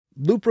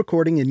Loop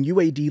recording in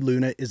UAD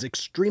Luna is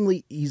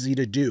extremely easy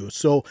to do.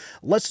 So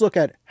let's look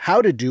at how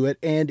to do it.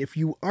 And if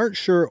you aren't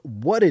sure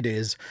what it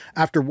is,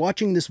 after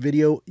watching this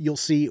video, you'll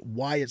see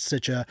why it's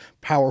such a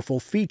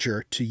powerful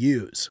feature to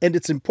use. And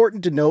it's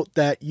important to note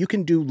that you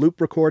can do loop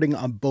recording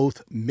on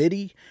both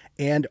MIDI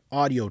and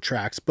audio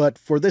tracks. But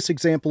for this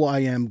example, I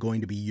am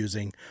going to be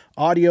using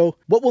audio.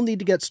 What we'll need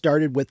to get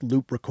started with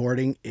loop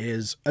recording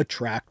is a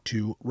track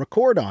to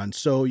record on.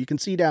 So you can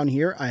see down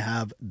here, I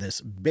have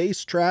this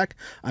bass track.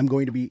 I'm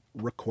going to be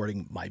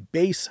recording my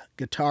bass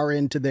guitar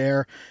into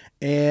there.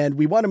 And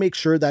we want to make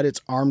sure that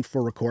it's armed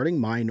for recording.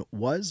 Mine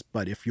was,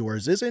 but if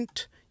yours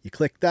isn't, you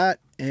click that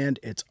and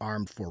it's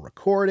armed for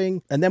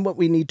recording. And then what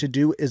we need to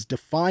do is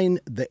define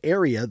the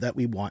area that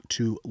we want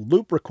to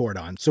loop record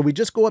on. So we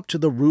just go up to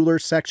the ruler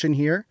section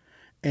here,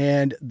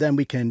 and then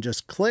we can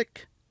just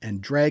click and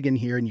drag in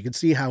here, and you can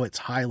see how it's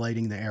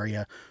highlighting the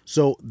area.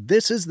 So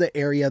this is the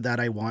area that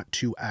I want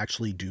to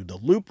actually do the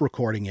loop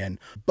recording in.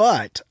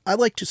 But I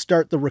like to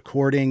start the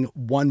recording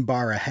one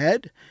bar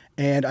ahead,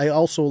 and I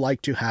also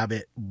like to have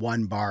it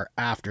one bar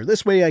after.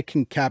 This way I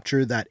can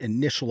capture that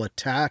initial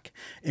attack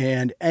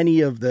and any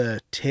of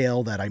the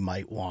tail that I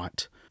might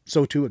want.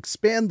 So to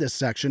expand this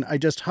section, I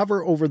just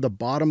hover over the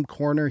bottom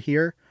corner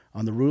here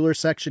on the ruler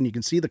section. You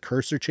can see the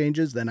cursor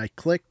changes. Then I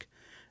click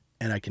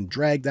and I can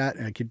drag that,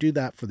 and I could do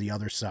that for the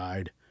other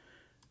side.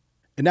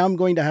 And now I'm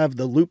going to have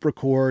the loop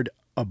record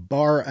a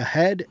bar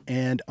ahead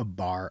and a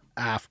bar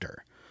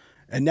after.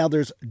 And now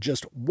there's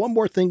just one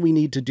more thing we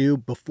need to do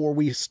before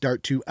we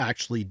start to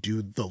actually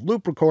do the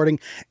loop recording.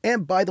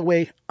 And by the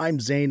way, I'm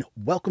Zane.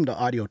 Welcome to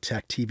Audio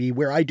Tech TV,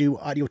 where I do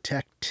audio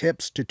tech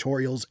tips,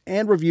 tutorials,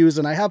 and reviews.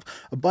 And I have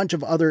a bunch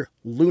of other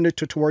Luna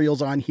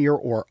tutorials on here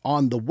or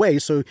on the way,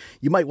 so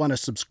you might want to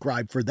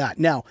subscribe for that.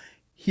 Now,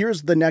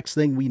 here's the next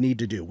thing we need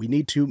to do. We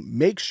need to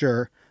make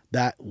sure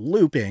that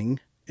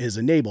looping is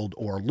enabled,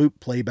 or loop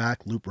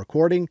playback, loop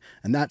recording,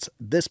 and that's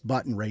this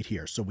button right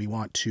here. So we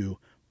want to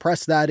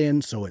press that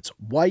in so it's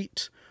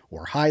white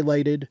or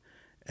highlighted,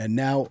 and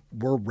now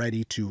we're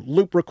ready to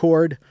loop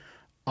record.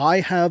 I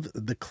have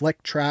the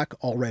click track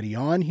already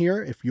on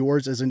here. If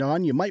yours isn't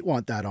on, you might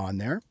want that on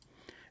there.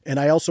 And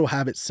I also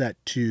have it set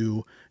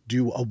to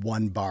do a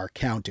 1 bar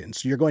count in.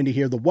 So you're going to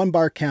hear the 1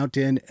 bar count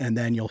in, and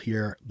then you'll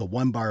hear the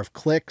 1 bar of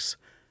clicks.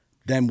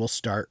 Then we'll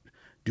start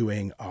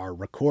doing our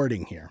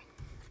recording here.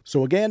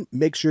 So again,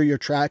 make sure your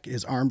track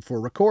is armed for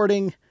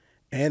recording,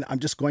 and I'm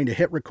just going to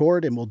hit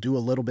record and we'll do a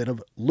little bit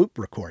of loop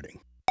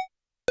recording.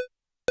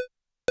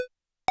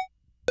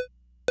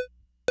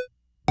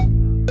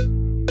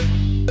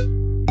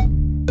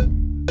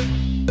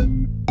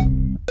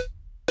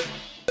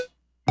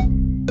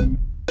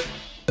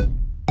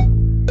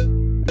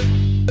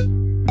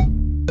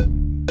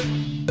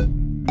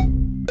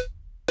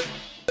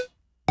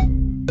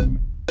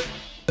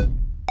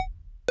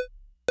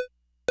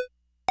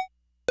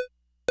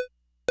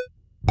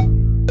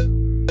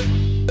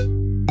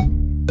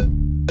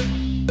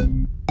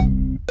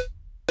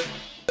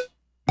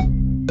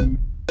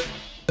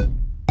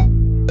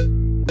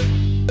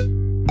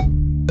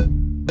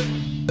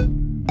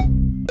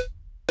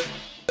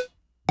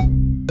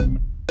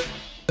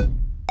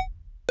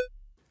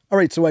 All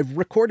right, so I've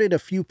recorded a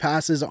few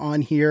passes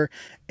on here,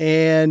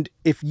 and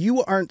if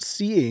you aren't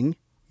seeing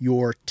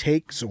your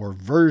takes or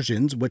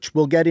versions, which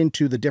we'll get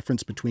into the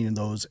difference between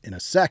those in a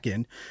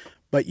second,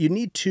 but you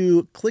need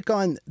to click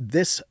on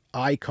this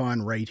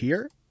icon right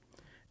here.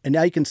 And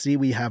now you can see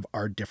we have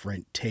our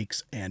different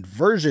takes and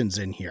versions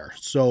in here.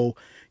 So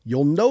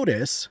you'll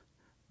notice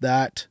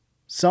that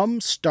some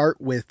start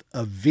with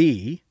a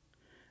V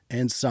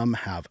and some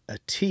have a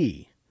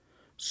T.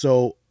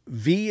 So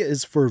V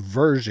is for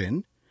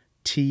version,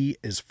 T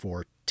is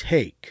for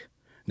take.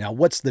 Now,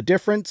 what's the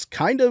difference?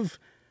 Kind of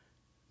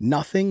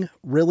nothing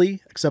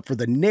really, except for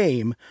the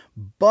name,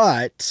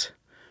 but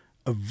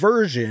a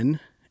version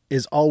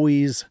is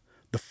always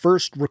the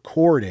first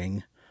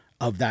recording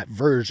of that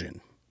version.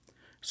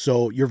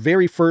 So your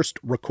very first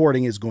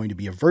recording is going to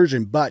be a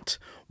version, but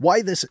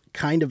why this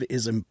kind of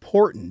is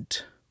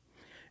important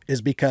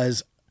is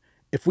because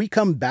if we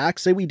come back,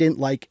 say we didn't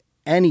like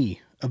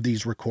any of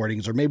these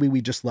recordings, or maybe we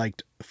just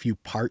liked a few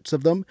parts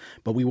of them,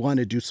 but we want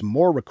to do some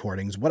more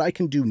recordings, what I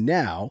can do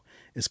now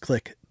is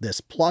click this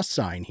plus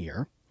sign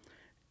here,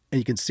 and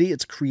you can see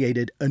it's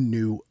created a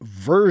new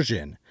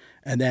version.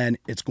 And then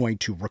it's going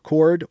to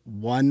record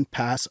one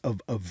pass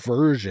of a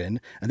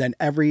version, and then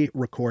every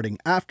recording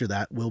after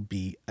that will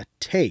be a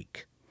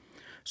take.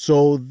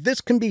 So this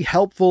can be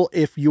helpful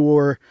if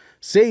you're,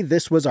 say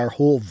this was our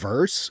whole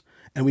verse,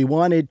 and we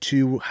wanted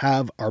to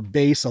have our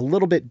bass a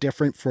little bit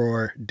different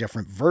for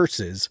different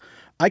verses.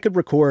 I could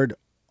record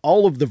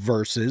all of the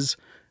verses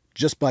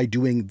just by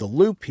doing the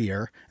loop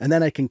here, and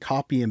then I can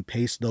copy and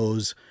paste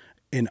those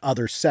in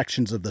other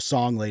sections of the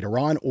song later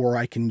on, or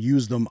I can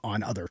use them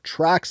on other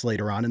tracks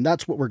later on, and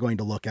that's what we're going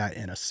to look at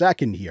in a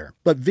second here.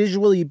 But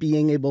visually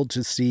being able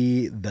to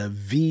see the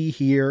V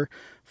here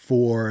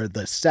for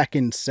the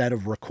second set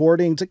of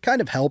recordings, it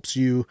kind of helps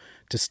you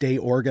to stay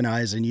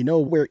organized and you know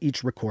where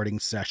each recording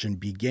session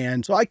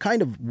began. So I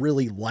kind of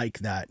really like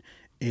that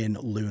in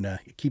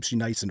Luna. It keeps you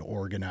nice and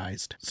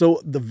organized.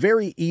 So the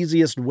very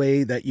easiest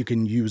way that you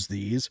can use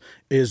these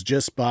is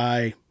just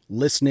by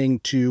listening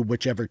to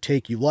whichever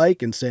take you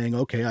like and saying,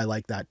 okay, I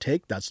like that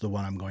take. That's the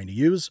one I'm going to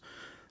use.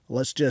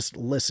 Let's just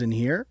listen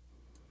here.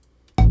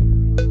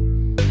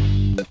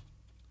 I'm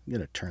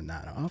going to turn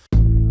that off.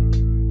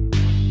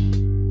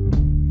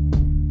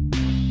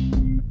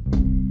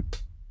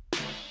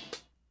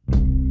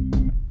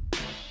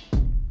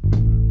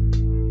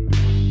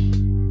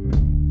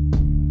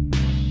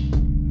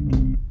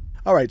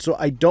 All right, so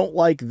I don't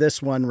like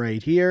this one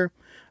right here.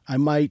 I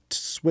might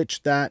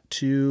switch that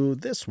to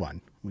this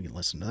one. We can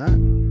listen to that.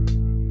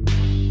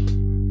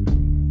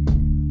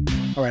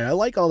 All right, I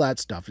like all that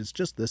stuff. It's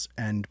just this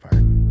end part.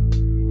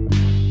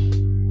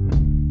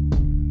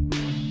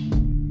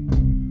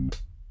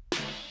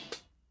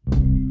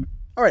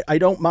 All right, I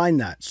don't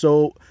mind that.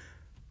 So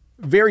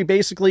very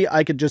basically,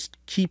 I could just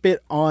keep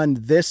it on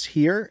this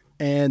here,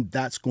 and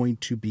that's going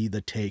to be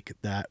the take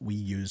that we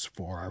use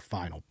for our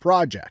final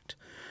project.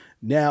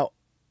 Now,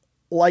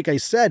 like I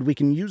said, we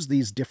can use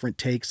these different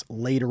takes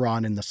later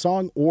on in the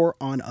song or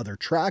on other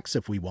tracks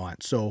if we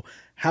want. So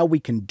how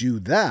we can do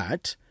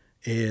that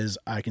is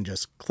I can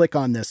just click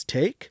on this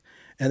take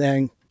and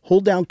then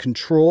hold down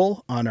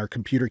Control on our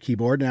computer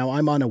keyboard. Now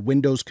I'm on a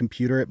Windows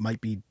computer. It might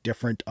be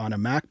different on a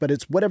Mac, but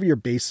it's whatever your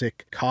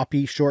basic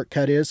copy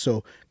shortcut is.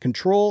 So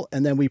Control,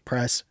 and then we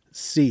press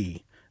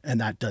C,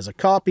 and that does a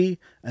copy.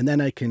 And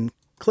then I can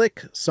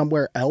click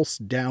somewhere else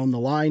down the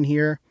line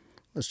here.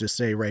 Let's just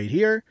say right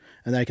here,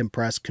 and then I can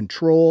press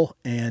Control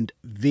and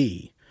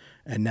V.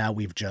 And now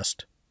we've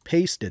just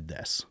pasted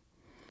this.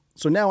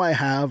 So now I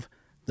have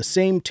the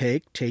same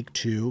take, take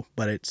 2,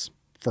 but it's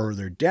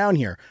further down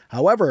here.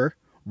 However,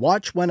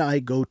 watch when I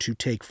go to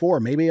take 4.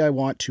 Maybe I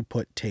want to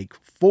put take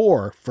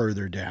 4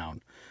 further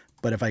down.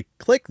 But if I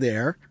click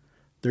there,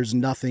 there's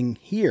nothing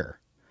here.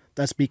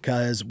 That's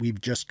because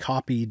we've just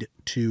copied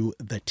to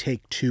the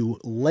take 2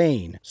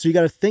 lane. So you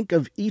got to think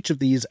of each of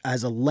these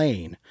as a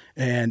lane.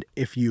 And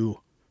if you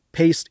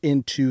paste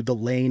into the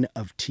lane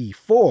of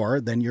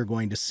T4, then you're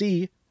going to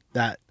see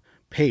that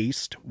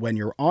paste when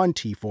you're on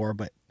T4,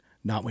 but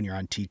not when you're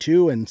on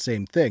T2, and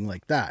same thing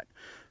like that.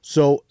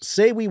 So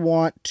say we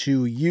want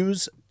to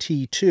use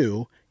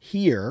T2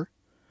 here,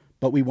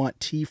 but we want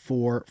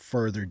T4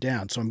 further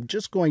down. So I'm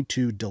just going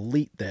to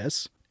delete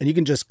this. And you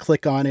can just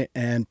click on it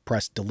and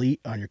press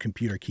delete on your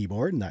computer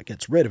keyboard, and that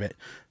gets rid of it.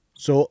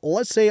 So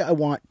let's say I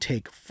want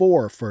take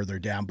 4 further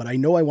down, but I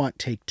know I want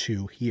take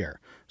 2 here.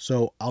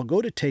 So I'll go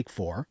to take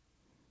 4,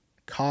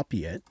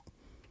 copy it.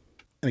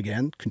 And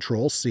again,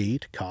 Control C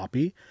to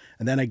copy.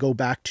 And then I go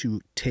back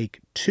to take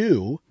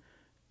 2,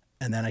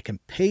 and then I can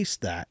paste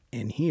that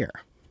in here.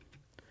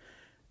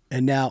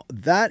 And now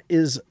that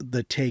is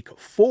the take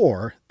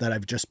 4 that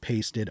I've just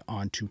pasted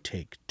onto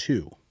take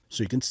 2.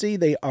 So you can see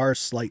they are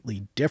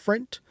slightly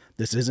different.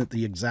 This isn't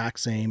the exact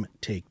same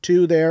take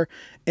 2 there.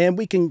 And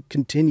we can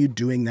continue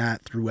doing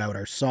that throughout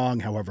our song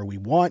however we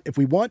want. If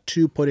we want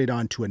to put it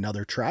onto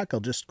another track,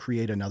 I'll just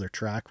create another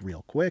track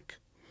real quick.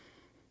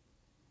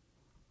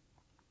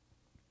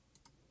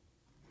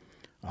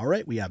 All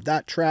right, we have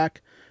that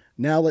track.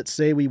 Now let's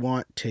say we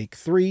want take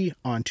 3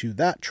 onto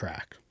that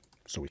track.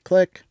 So we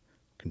click,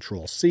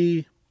 Control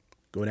C,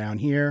 go down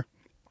here,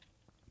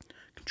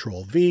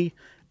 Control V,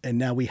 and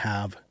now we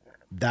have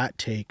that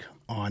take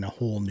on a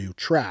whole new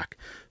track.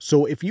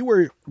 So if you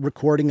were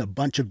recording a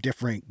bunch of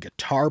different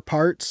guitar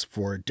parts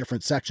for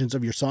different sections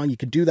of your song, you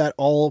could do that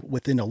all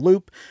within a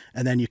loop,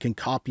 and then you can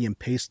copy and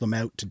paste them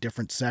out to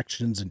different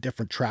sections and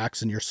different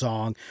tracks in your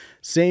song.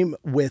 Same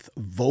with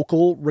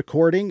vocal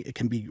recording. It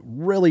can be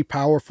really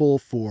powerful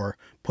for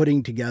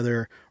putting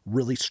together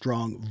really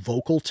strong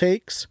vocal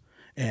takes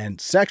and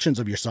sections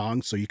of your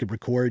song. So you could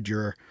record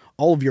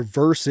all of your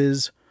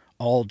verses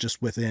all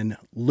just within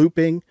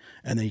looping,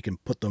 and then you can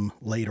put them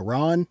later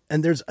on.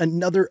 And there's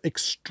another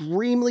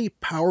extremely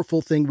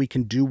powerful thing we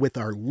can do with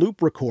our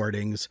loop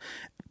recordings,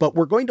 but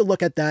we're going to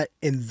look at that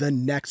in the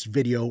next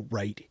video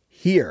right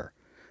here.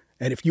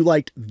 And if you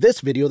liked this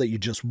video that you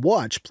just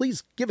watched,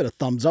 please give it a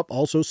thumbs up.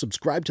 Also,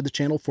 subscribe to the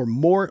channel for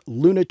more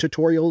Luna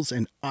tutorials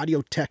and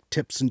audio tech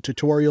tips and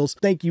tutorials.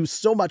 Thank you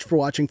so much for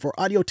watching. For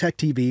Audio Tech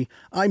TV,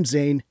 I'm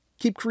Zane.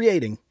 Keep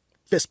creating.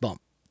 Fist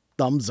bump.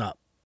 Thumbs up.